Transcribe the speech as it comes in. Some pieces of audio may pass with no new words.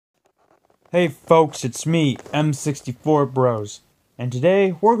Hey folks, it's me, M64 Bros, and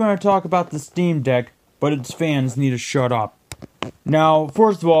today we're going to talk about the Steam Deck, but its fans need to shut up. Now,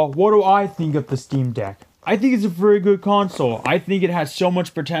 first of all, what do I think of the Steam Deck? I think it's a very good console. I think it has so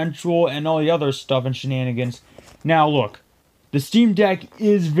much potential and all the other stuff and shenanigans. Now look, the Steam Deck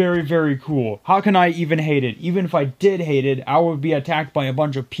is very, very cool. How can I even hate it? Even if I did hate it, I would be attacked by a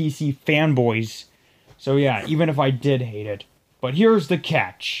bunch of PC fanboys. So yeah, even if I did hate it. But here's the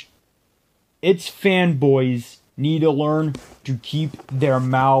catch. Its fanboys need to learn to keep their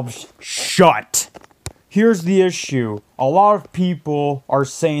mouths shut. Here's the issue. A lot of people are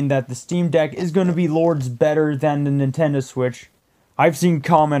saying that the Steam Deck is going to be lords better than the Nintendo Switch. I've seen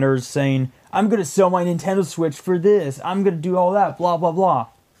commenters saying, I'm going to sell my Nintendo Switch for this, I'm going to do all that, blah blah blah.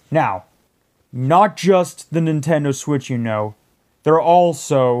 Now, not just the Nintendo Switch, you know. They're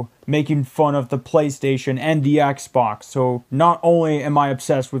also making fun of the PlayStation and the Xbox. So not only am I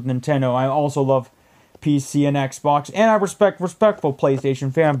obsessed with Nintendo, I also love PC and Xbox, and I respect respectful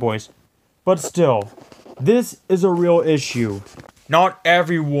PlayStation fanboys. But still, this is a real issue. Not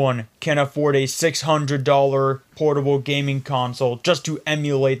everyone can afford a $600 portable gaming console just to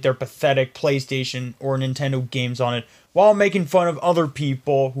emulate their pathetic PlayStation or Nintendo games on it, while making fun of other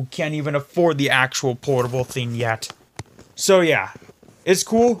people who can't even afford the actual portable thing yet. So yeah, it's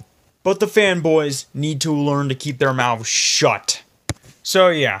cool, but the fanboys need to learn to keep their mouths shut. So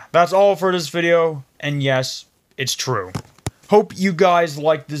yeah, that's all for this video, and yes, it's true. Hope you guys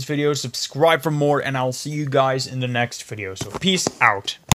liked this video, subscribe for more, and I'll see you guys in the next video. So peace out.